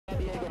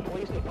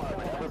Police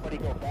Department, everybody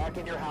go back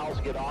in your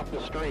house, get off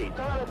the street.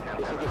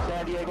 This is the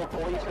San Diego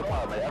Police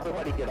Department.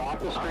 Everybody get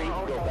off the street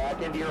and go back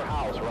into your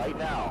house right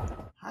now.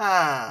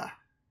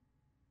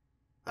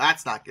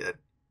 That's not good.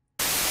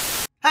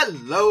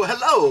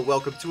 Hello,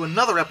 welcome to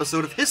another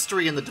episode of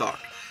History in the Dark.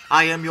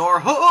 I am your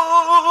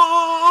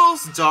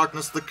host,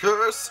 Darkness the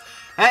Curse,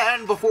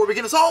 and before we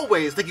begin, as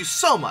always, thank you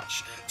so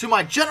much to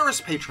my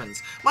generous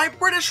patrons, my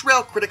British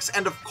rail critics,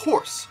 and of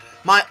course,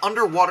 my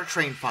underwater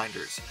train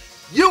finders.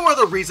 You are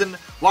the reason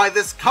why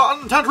this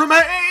content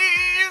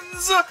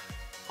remains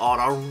on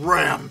a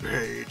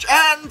rampage.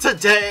 And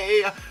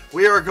today,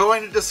 we are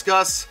going to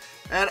discuss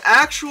an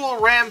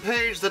actual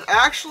rampage that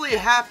actually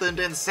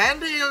happened in San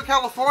Diego,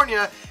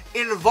 California,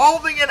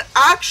 involving an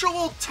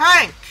actual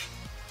tank.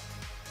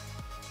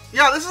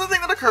 Yeah, this is a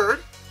thing that occurred,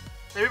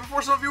 maybe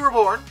before some of you were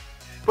born,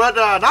 but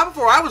not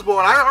before I was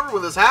born. I remember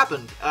when this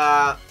happened,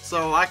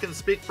 so I can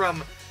speak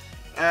from,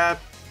 well,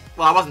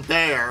 I wasn't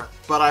there,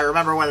 but I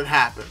remember when it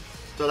happened.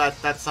 So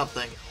that's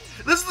something.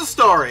 This is the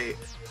story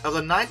of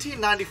the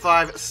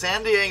 1995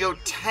 San Diego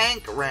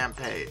tank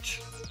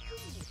rampage.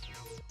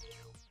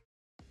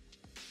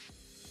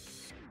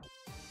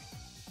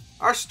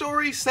 Our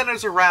story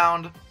centers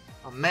around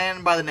a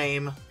man by the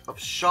name of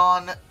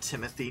Shawn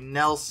Timothy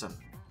Nelson.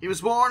 He was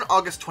born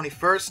August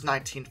 21st,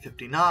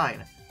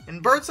 1959,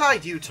 in Birdseye,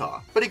 Utah,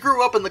 but he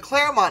grew up in the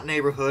Claremont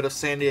neighborhood of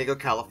San Diego,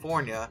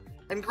 California,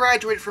 and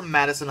graduated from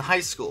Madison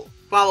High School.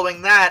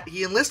 Following that,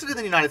 he enlisted in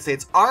the United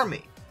States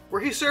Army, where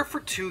he served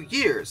for 2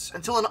 years,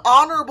 until an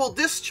honorable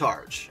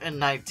discharge in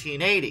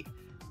 1980.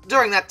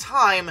 During that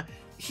time,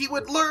 he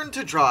would learn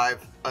to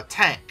drive a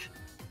tank.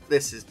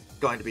 This is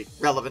going to be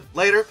relevant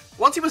later.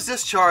 Once he was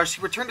discharged,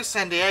 he returned to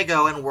San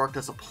Diego and worked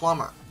as a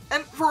plumber.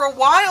 And for a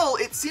while,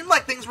 it seemed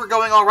like things were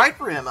going alright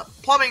for him.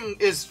 Plumbing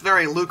is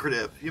very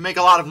lucrative. You make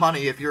a lot of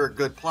money if you're a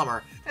good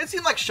plumber. And it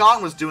seemed like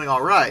Shawn was doing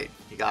alright.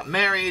 He got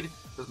married,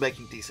 was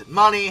making decent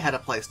money, had a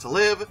place to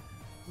live.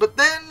 But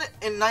then,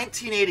 in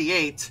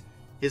 1988,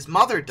 his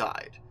mother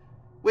died,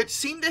 which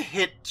seemed to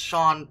hit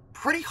Shawn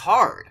pretty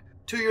hard.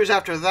 2 years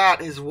after that,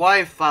 his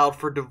wife filed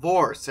for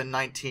divorce in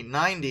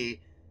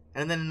 1990,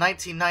 and then in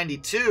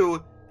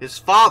 1992, his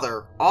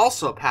father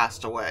also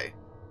passed away.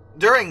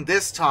 During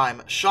this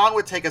time, Shawn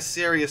would take a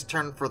serious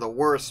turn for the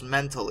worse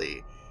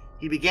mentally.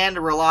 He began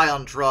to rely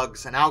on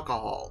drugs and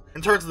alcohol.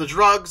 In terms of the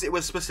drugs, it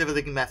was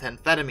specifically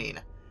methamphetamine.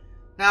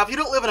 Now, if you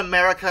don't live in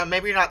America,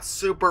 maybe you're not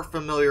super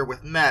familiar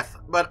with meth,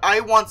 but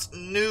I once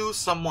knew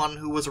someone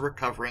who was a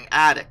recovering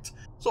addict.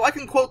 So I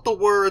can quote the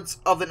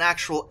words of an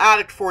actual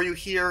addict for you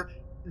here: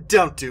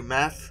 don't do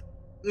meth.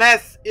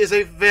 Meth is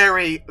a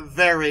very,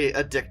 very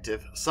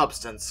addictive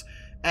substance,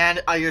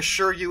 and I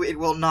assure you it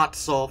will not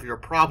solve your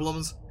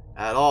problems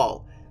at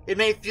all. It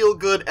may feel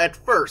good at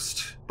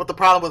first, but the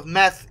problem with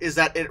meth is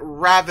that it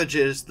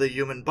ravages the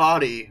human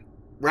body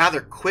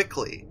rather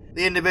quickly.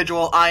 The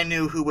individual I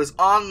knew who was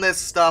on this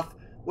stuff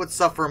would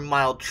suffer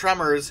mild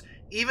tremors,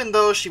 even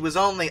though she was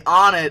only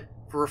on it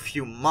for a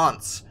few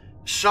months.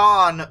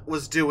 Shawn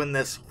was doing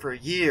this for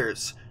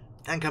years,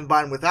 and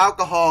combined with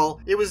alcohol,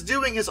 it was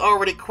doing his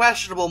already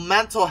questionable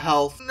mental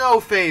health no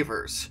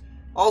favors.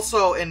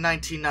 Also in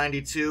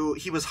 1992,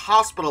 he was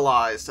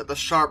hospitalized at the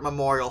Sharp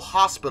Memorial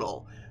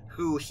Hospital,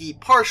 who he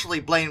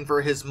partially blamed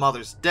for his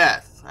mother's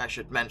death, I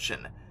should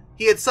mention.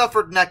 He had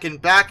suffered neck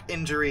and back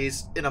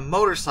injuries in a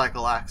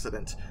motorcycle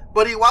accident,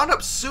 but he wound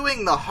up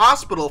suing the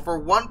hospital for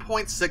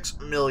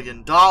 $1.6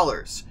 million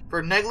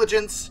for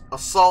negligence,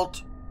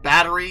 assault,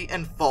 battery,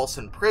 and false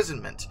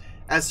imprisonment,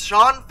 as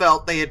Shawn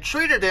felt they had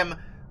treated him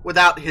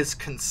without his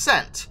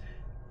consent.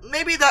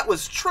 Maybe that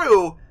was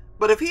true,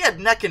 but if he had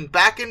neck and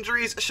back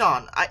injuries,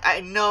 Shawn,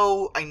 I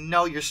know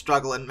you're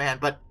struggling, man,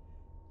 but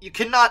you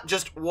cannot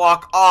just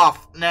walk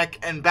off neck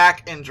and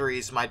back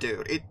injuries, my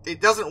dude. It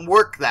doesn't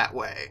work that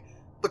way.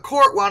 The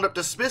court wound up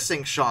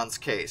dismissing Shawn's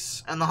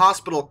case, and the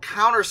hospital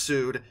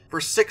countersued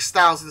for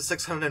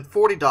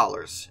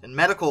 $6,640 in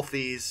medical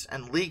fees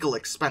and legal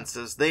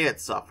expenses they had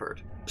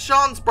suffered.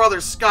 Shawn's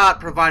brother Scott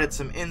provided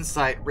some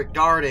insight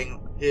regarding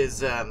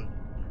his,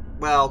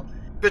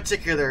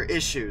 particular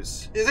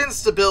issues. His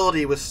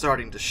instability was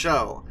starting to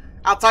show.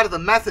 Outside of the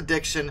meth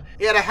addiction,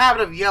 he had a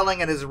habit of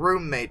yelling at his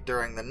roommate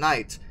during the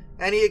night,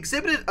 and he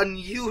exhibited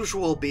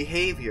unusual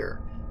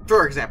behavior.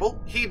 For example,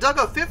 he dug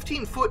a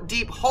 15-foot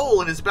deep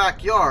hole in his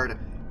backyard,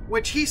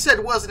 which he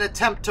said was an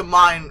attempt to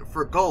mine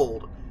for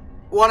gold.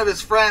 One of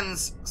his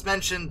friends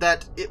mentioned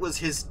that it was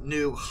his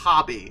new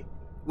hobby,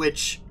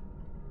 which,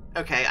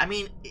 okay, I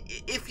mean,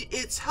 if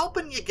it's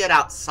helping you get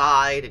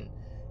outside and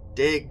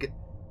dig,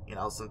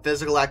 some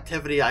physical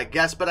activity, I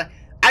guess, but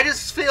I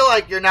just feel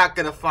like you're not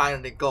going to find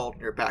any gold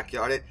in your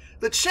backyard.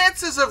 The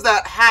chances of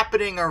that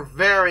happening are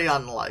very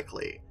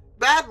unlikely.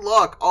 Bad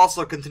luck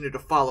also continued to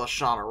follow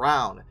Shawn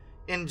around.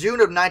 In June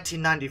of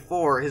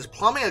 1994, his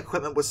plumbing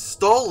equipment was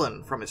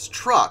stolen from his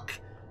truck.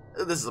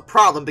 This is a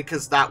problem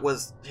because that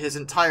was his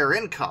entire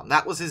income.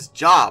 That was his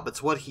job.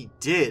 It's what he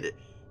did.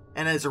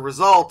 And as a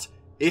result,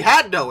 he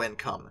had no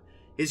income.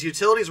 His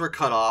utilities were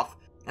cut off,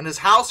 and his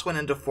house went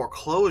into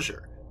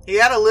foreclosure. He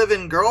had a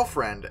live-in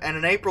girlfriend, and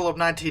in April of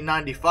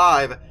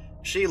 1995,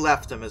 she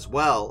left him as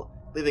well,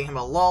 leaving him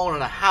alone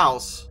in a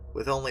house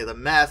with only the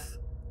meth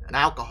and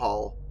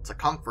alcohol to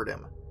comfort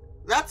him.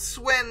 That's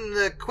when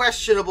the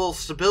questionable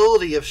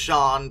stability of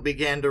Shawn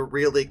began to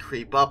really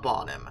creep up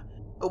on him.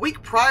 A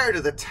week prior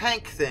to the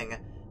tank thing,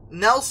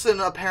 Nelson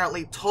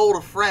apparently told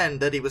a friend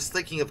that he was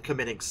thinking of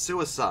committing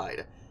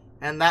suicide,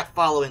 and that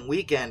following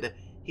weekend,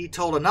 he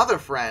told another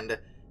friend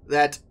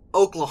that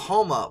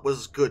Oklahoma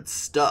was good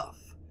stuff.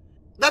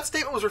 That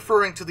statement was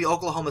referring to the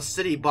Oklahoma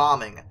City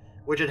bombing,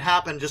 which had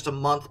happened just a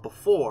month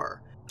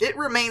before. It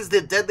remains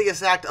the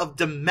deadliest act of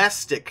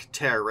domestic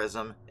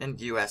terrorism in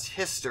U.S.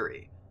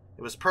 history.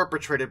 It was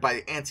perpetrated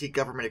by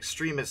anti-government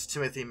extremists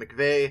Timothy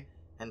McVeigh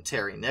and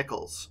Terry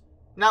Nichols.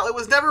 Now, it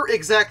was never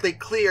exactly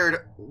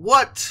cleared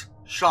what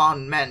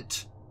Shawn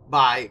meant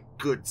by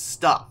good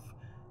stuff,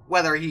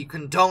 whether he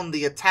condoned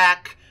the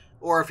attack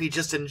or if he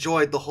just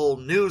enjoyed the whole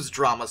news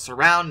drama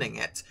surrounding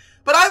it.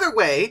 But either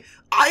way,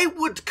 I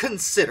would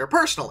consider,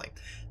 personally,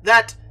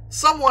 that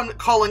someone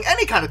calling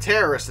any kind of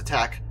terrorist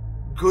attack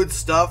good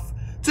stuff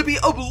to be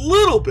a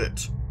little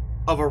bit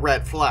of a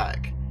red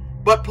flag.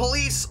 But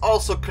police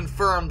also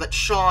confirmed that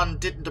Shawn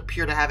didn't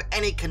appear to have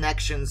any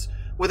connections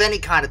with any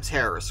kind of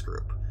terrorist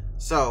group,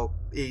 so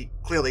he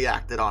clearly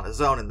acted on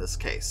his own in this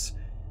case.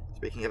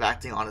 Speaking of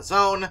acting on his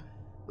own,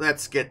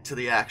 let's get to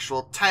the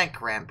actual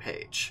tank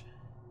rampage.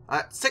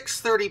 At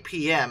 6:30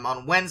 p.m.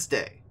 on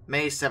Wednesday,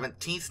 May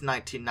 17th,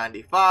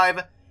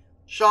 1995,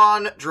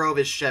 Shawn drove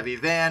his Chevy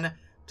van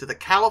to the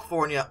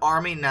California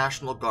Army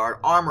National Guard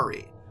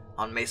Armory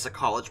on Mesa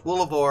College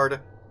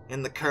Boulevard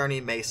in the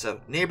Kearny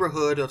Mesa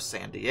neighborhood of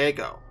San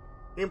Diego.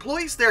 The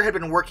employees there had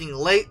been working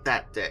late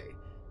that day,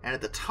 and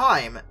at the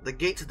time, the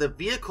gate to the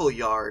vehicle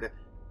yard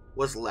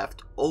was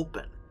left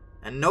open,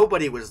 and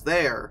nobody was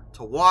there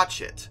to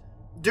watch it.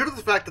 Due to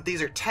the fact that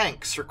these are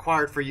tanks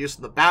required for use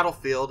in the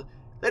battlefield,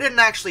 they didn't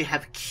actually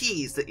have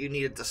keys that you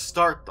needed to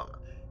start them.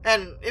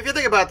 And if you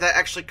think about that,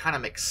 actually kind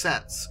of makes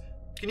sense.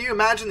 Can you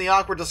imagine the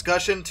awkward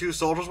discussion two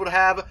soldiers would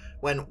have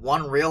when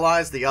one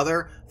realized the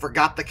other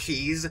forgot the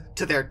keys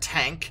to their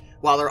tank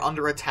while they're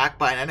under attack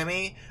by an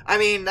enemy? I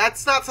mean,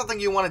 that's not something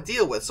you want to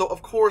deal with, so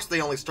of course they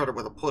only started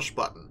with a push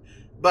button.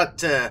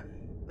 But,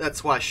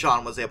 that's why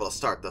Shawn was able to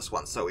start this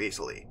one so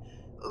easily.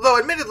 Though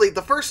admittedly,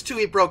 the first two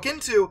he broke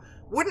into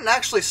wouldn't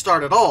actually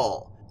start at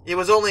all. It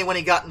was only when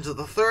he got into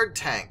the third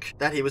tank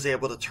that he was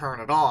able to turn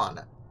it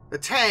on. The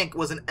tank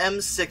was an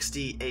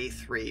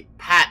M60A3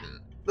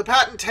 Patton. The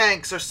Patton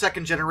tanks are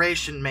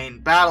second-generation main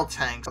battle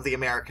tanks of the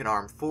American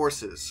Armed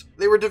Forces.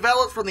 They were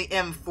developed from the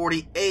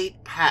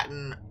M48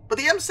 Patton, but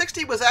the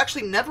M60 was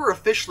actually never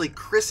officially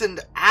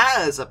christened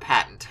as a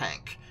Patton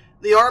tank.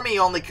 The Army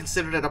only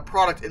considered it a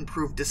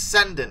product-improved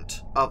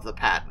descendant of the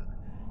Patton.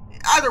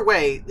 Either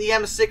way, the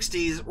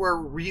M60s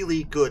were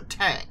really good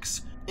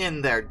tanks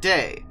in their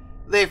day.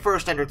 They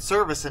first entered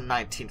service in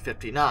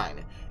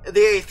 1959. The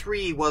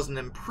A3 was an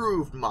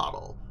improved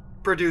model,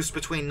 produced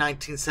between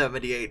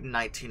 1978 and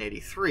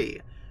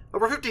 1983.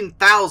 Over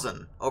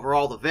 15,000 over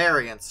all the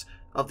variants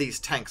of these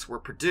tanks were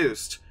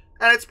produced.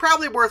 And it's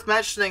probably worth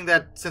mentioning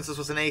that, since this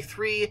was an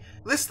A3,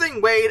 this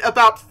thing weighed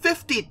about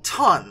 50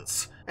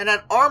 tons, and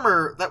had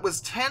armor that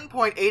was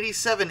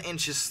 10.87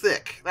 inches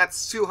thick.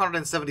 That's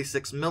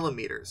 276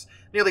 millimeters.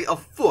 Nearly a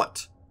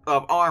foot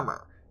of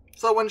armor.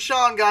 So when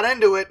Shawn got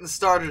into it and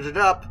started it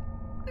up,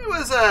 it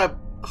was a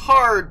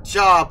hard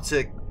job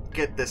to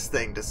get this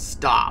thing to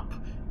stop.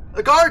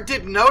 The guard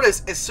did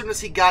notice as soon as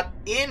he got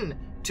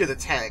into the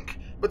tank,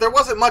 but there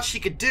wasn't much he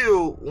could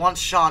do once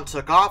Shawn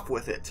took off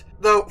with it.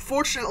 Though,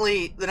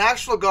 fortunately, the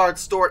National Guard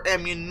stored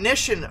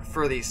ammunition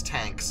for these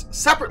tanks,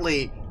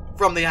 separately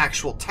from the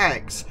actual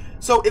tanks,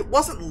 so it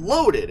wasn't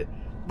loaded,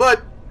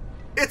 but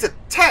it's a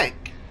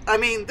tank. I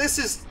mean, this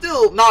is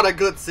still not a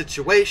good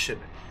situation.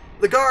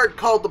 The guard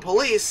called the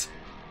police,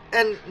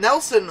 and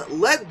Nelson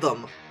led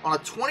them on a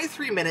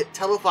 23-minute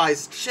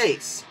televised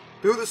chase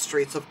through the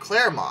streets of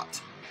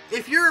Claremont.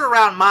 If you're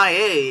around my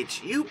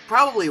age, you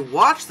probably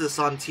watched this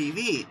on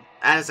TV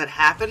as it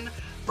happened,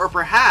 or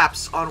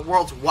perhaps on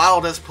World's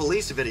Wildest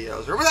Police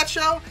Videos. Remember that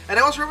show?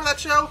 Anyone else remember that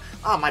show?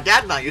 Oh, my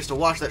dad and I used to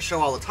watch that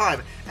show all the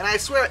time, and I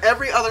swear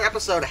every other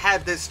episode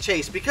had this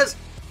chase because,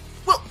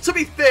 well, to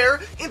be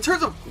fair, in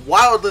terms of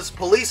Wildest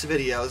Police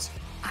Videos,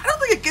 I don't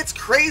think it gets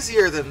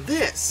crazier than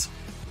this.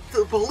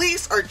 The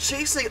police are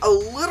chasing a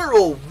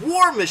literal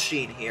war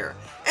machine here,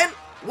 and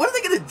what are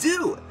they going to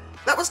do?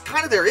 That was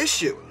kind of their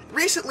issue.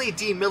 Recently,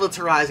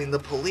 demilitarizing the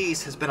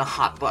police has been a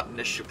hot-button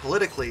issue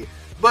politically,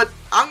 but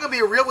I'm going to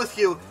be real with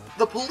you,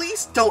 the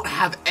police don't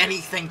have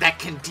anything that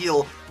can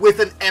deal with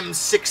an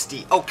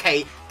M60,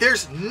 okay?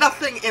 There's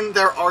nothing in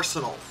their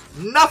arsenal.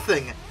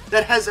 Nothing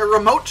that has a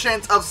remote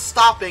chance of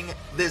stopping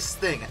this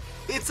thing.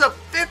 It's a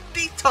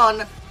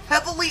 50-ton,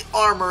 heavily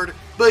armored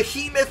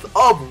behemoth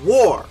of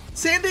war.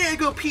 San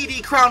Diego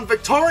PD Crown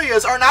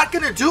Victorias are not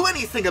going to do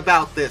anything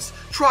about this.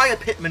 Try a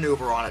pit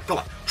maneuver on it. Go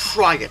on,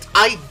 try it.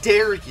 I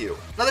dare you.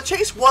 Now, the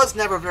chase was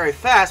never very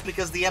fast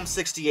because the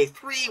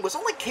M60A3 was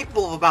only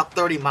capable of about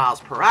 30 miles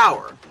per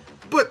hour.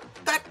 But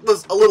that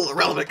was a little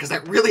irrelevant because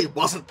that really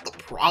wasn't the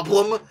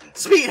problem.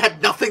 Speed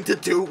had nothing to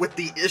do with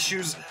the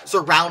issues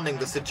surrounding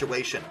the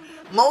situation.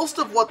 Most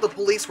of what the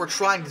police were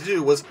trying to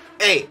do was,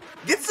 A,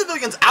 get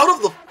civilians out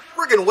of the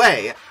friggin'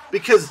 way,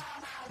 because,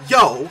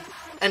 yo,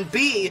 and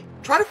B,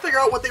 try to figure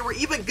out what they were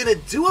even gonna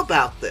do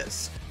about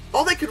this.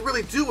 All they could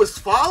really do was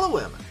follow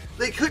him.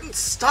 They couldn't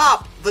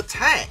stop the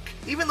tank.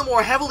 Even the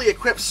more heavily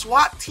equipped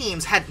SWAT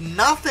teams had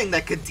nothing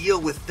that could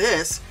deal with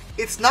this.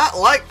 It's not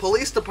like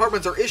police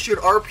departments are issued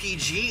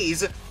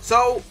RPGs,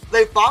 so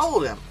they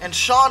followed him, and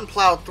Shawn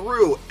plowed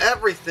through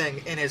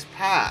everything in his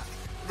path.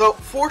 Though,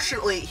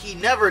 fortunately, he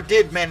never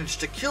did manage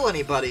to kill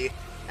anybody,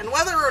 and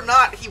whether or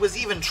not he was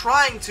even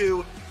trying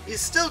to is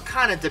still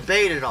kind of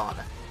debated on.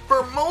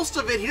 For most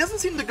of it, he doesn't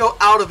seem to go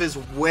out of his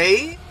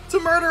way to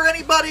murder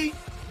anybody,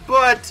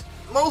 but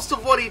most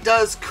of what he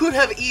does could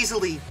have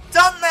easily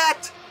done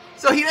that,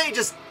 so he may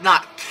just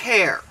not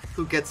care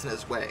who gets in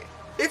his way.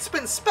 It's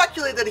been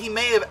speculated that he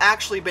may have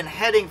actually been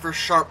heading for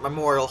Sharp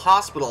Memorial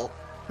Hospital,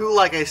 who,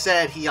 like I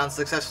said, he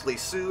unsuccessfully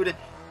sued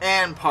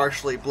and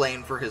partially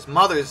blamed for his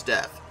mother's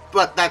death.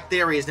 But that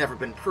theory has never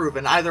been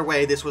proven. Either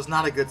way, this was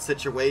not a good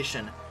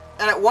situation.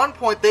 And at one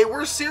point, they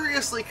were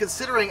seriously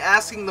considering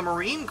asking the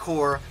Marine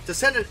Corps to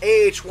send an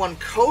AH-1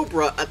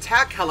 Cobra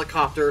attack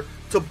helicopter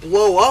to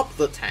blow up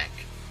the tank.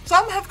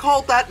 Some have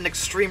called that an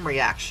extreme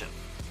reaction.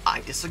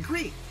 I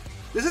disagree.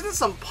 This isn't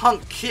some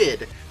punk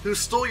kid who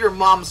stole your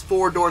mom's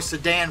four-door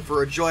sedan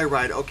for a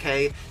joyride,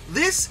 okay?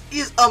 This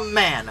is a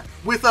man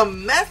with a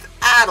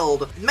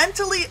meth-addled,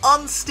 mentally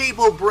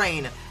unstable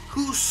brain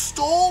who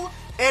stole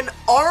an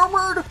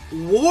armored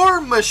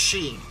war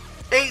machine.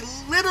 A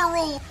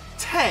literal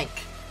tank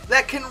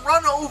that can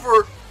run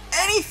over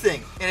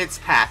anything in its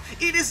path.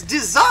 It is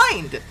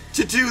designed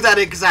to do that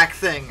exact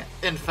thing,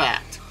 in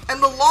fact.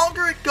 And the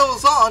longer it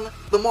goes on,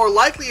 the more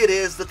likely it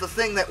is that the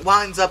thing that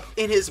winds up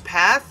in his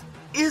path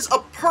is a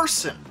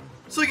person.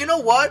 So you know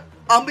what?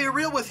 I'll be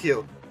real with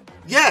you.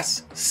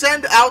 Yes,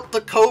 send out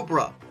the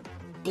Cobra.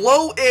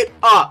 Blow it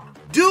up.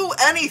 Do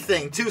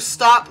anything to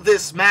stop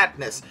this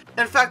madness.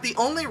 In fact, the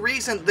only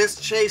reason this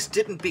chase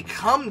didn't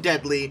become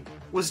deadly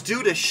was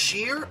due to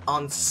sheer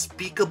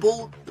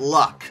unspeakable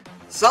luck.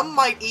 Some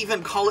might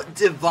even call it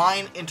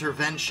divine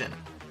intervention.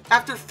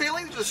 After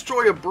failing to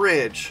destroy a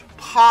bridge,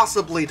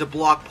 possibly to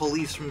block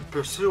police from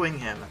pursuing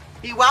him,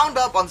 he wound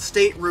up on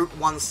State Route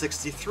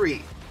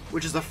 163,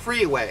 which is a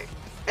freeway.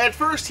 At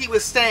first he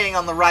was staying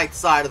on the right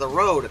side of the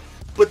road,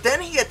 but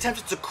then he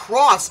attempted to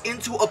cross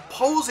into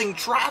opposing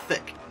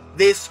traffic.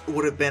 This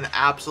would have been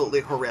absolutely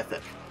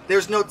horrific.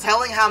 There's no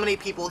telling how many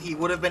people he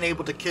would have been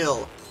able to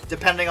kill,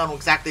 depending on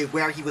exactly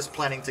where he was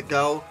planning to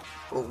go,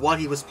 or what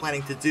he was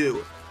planning to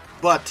do.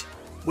 But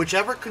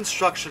whichever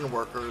construction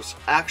workers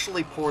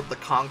actually poured the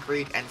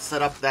concrete and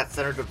set up that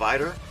center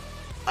divider,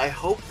 I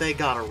hope they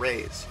got a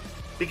raise.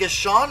 Because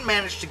Shawn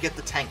managed to get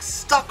the tank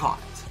stuck on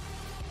it.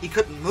 He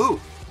couldn't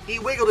move. He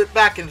wiggled it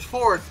back and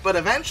forth, but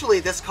eventually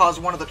this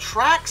caused one of the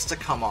tracks to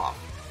come off.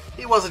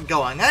 He wasn't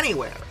going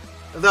anywhere,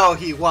 though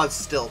he was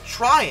still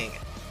trying.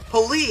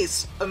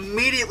 Police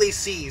immediately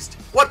seized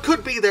what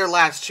could be their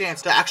last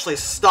chance to actually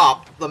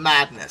stop the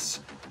madness.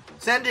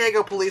 San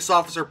Diego police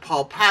officer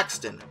Paul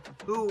Paxton,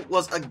 who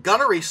was a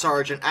gunnery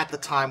sergeant at the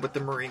time with the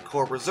Marine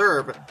Corps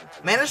Reserve,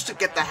 managed to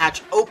get the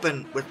hatch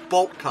open with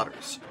bolt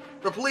cutters.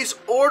 The police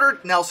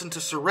ordered Nelson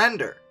to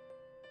surrender.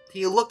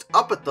 He looked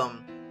up at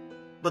them,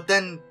 but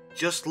then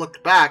just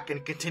looked back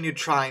and continued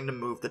trying to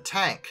move the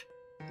tank.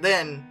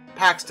 Then,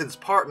 Paxton's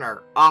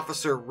partner,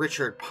 Officer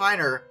Richard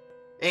Piner,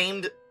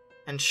 aimed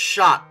and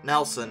shot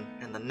Nelson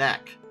in the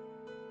neck.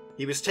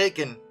 He was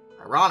taken,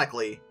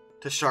 ironically,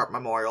 to Sharp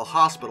Memorial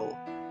Hospital,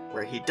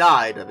 where he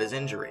died of his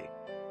injury.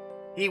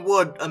 He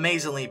would,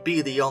 amazingly,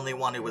 be the only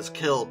one who was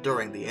killed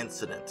during the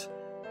incident.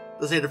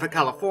 The state of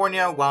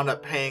California wound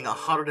up paying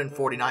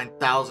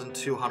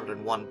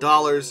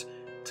 $149,201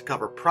 to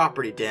cover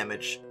property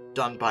damage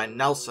done by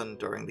Nelson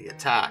during the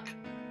attack.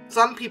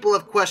 Some people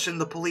have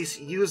questioned the police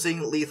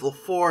using lethal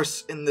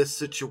force in this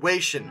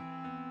situation,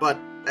 but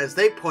as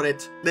they put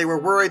it, they were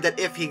worried that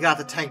if he got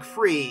the tank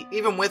free,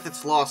 even with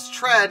its lost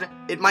tread,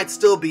 it might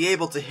still be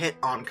able to hit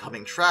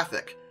oncoming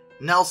traffic.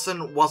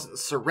 Nelson wasn't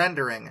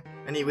surrendering,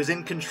 and he was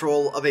in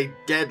control of a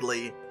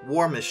deadly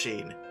war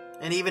machine.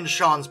 And even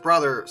Shawn's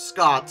brother,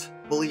 Scott,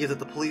 believed that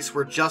the police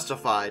were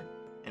justified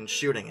in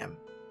shooting him.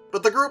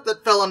 But the group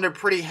that fell under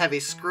pretty heavy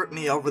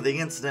scrutiny over the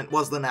incident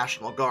was the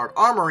National Guard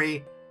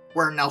Armory,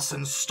 where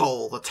Nelson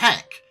stole the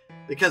tank.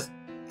 Because,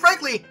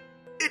 frankly,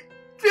 it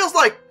feels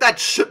like that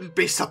shouldn't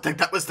be something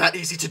that was that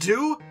easy to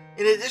do.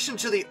 In addition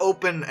to the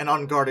open and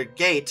unguarded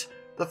gate,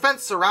 the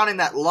fence surrounding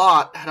that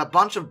lot had a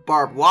bunch of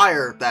barbed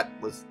wire that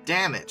was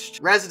damaged.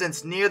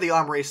 Residents near the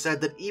Armory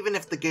said that even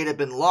if the gate had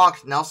been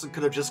locked, Nelson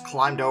could have just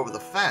climbed over the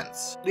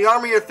fence. The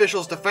Army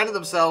officials defended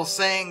themselves,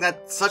 saying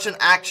that such an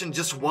action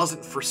just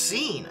wasn't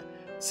foreseen,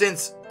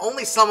 since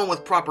only someone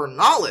with proper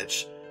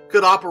knowledge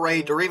could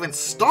operate or even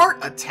start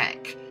a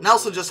tank.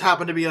 Nelson just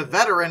happened to be a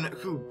veteran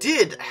who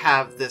did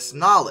have this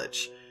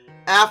knowledge.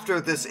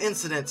 After this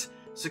incident,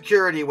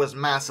 security was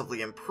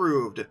massively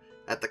improved,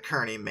 at the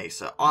Kearney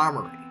Mesa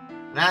Armory.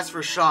 And as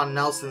for Shawn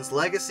Nelson's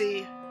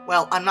legacy,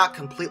 well, I'm not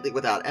completely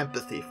without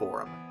empathy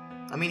for him.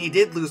 I mean, he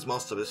did lose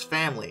most of his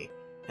family,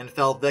 and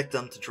fell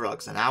victim to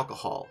drugs and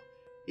alcohol.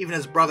 Even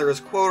his brother is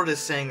quoted as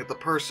saying that the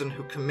person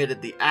who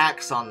committed the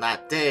acts on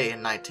that day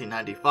in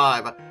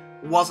 1995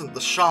 wasn't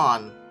the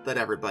Shawn that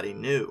everybody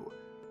knew.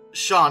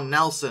 Shawn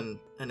Nelson,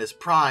 in his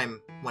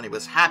prime, when he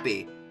was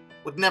happy,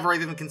 would never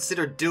even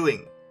consider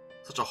doing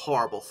such a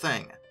horrible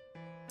thing.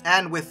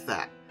 And with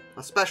that,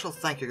 a special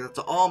thank you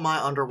to all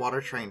my underwater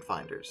train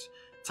finders: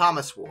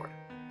 Thomas Ward,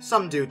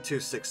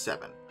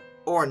 Somedude267,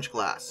 Orange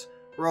Glass,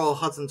 Royal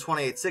Hudson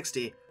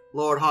 2860,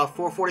 Lord Hoff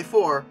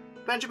 444,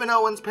 Benjamin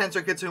Owens,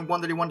 Panzer Kitsune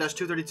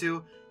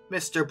 131-232,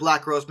 Mr.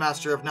 Black Rose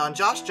Master of None,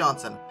 Josh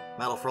Johnson,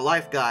 Metal for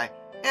Life Guy,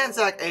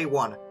 Anzac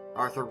A1,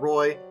 Arthur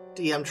Roy,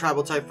 DM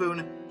Tribal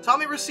Typhoon,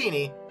 Tommy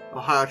Rossini,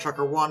 Ohio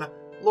Trucker 1,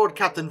 Lord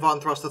Captain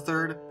Von Thrust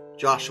III,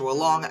 Joshua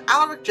Long,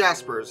 Alaric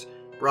Jaspers,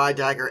 Bry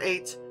Dagger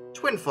 8,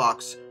 Twin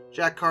Fox,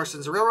 Jack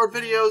Carson's Railroad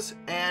Videos,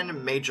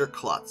 and Major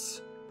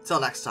Klutz. Till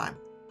next time,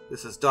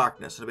 this is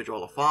Darkness,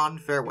 Individual Lafon,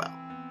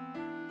 farewell.